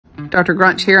Dr.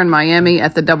 Grunch here in Miami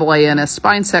at the AANS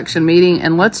Spine Section meeting,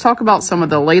 and let's talk about some of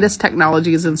the latest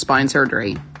technologies in spine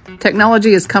surgery.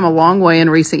 Technology has come a long way in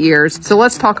recent years, so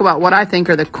let's talk about what I think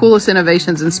are the coolest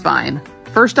innovations in spine.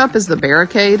 First up is the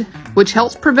Barricade, which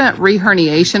helps prevent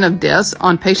reherniation of discs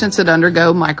on patients that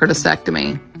undergo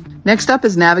microdiscectomy. Next up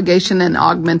is navigation and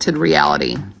augmented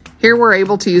reality. Here we're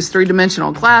able to use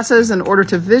three-dimensional glasses in order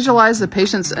to visualize the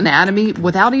patient's anatomy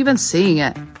without even seeing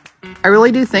it. I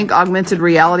really do think augmented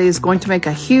reality is going to make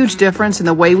a huge difference in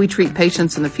the way we treat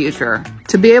patients in the future.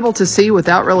 To be able to see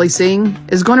without really seeing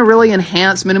is going to really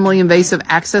enhance minimally invasive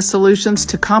access solutions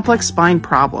to complex spine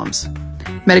problems.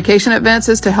 Medication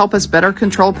advances to help us better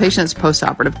control patients'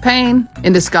 postoperative pain.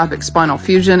 Endoscopic spinal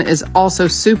fusion is also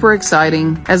super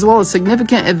exciting, as well as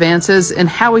significant advances in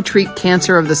how we treat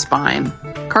cancer of the spine.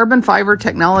 Carbon fiber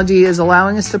technology is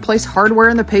allowing us to place hardware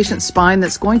in the patient's spine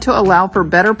that's going to allow for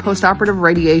better postoperative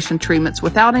radiation treatments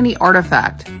without any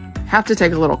artifact. Have to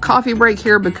take a little coffee break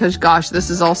here because gosh, this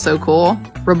is all so cool.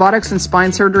 Robotics in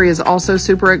spine surgery is also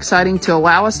super exciting to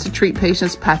allow us to treat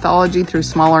patients' pathology through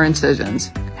smaller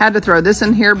incisions. Had to throw this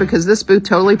in here because this booth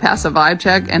totally passed a vibe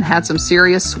check and had some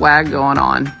serious swag going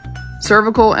on.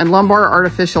 Cervical and lumbar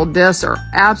artificial discs are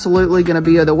absolutely going to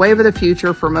be the wave of the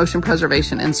future for motion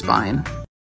preservation in spine.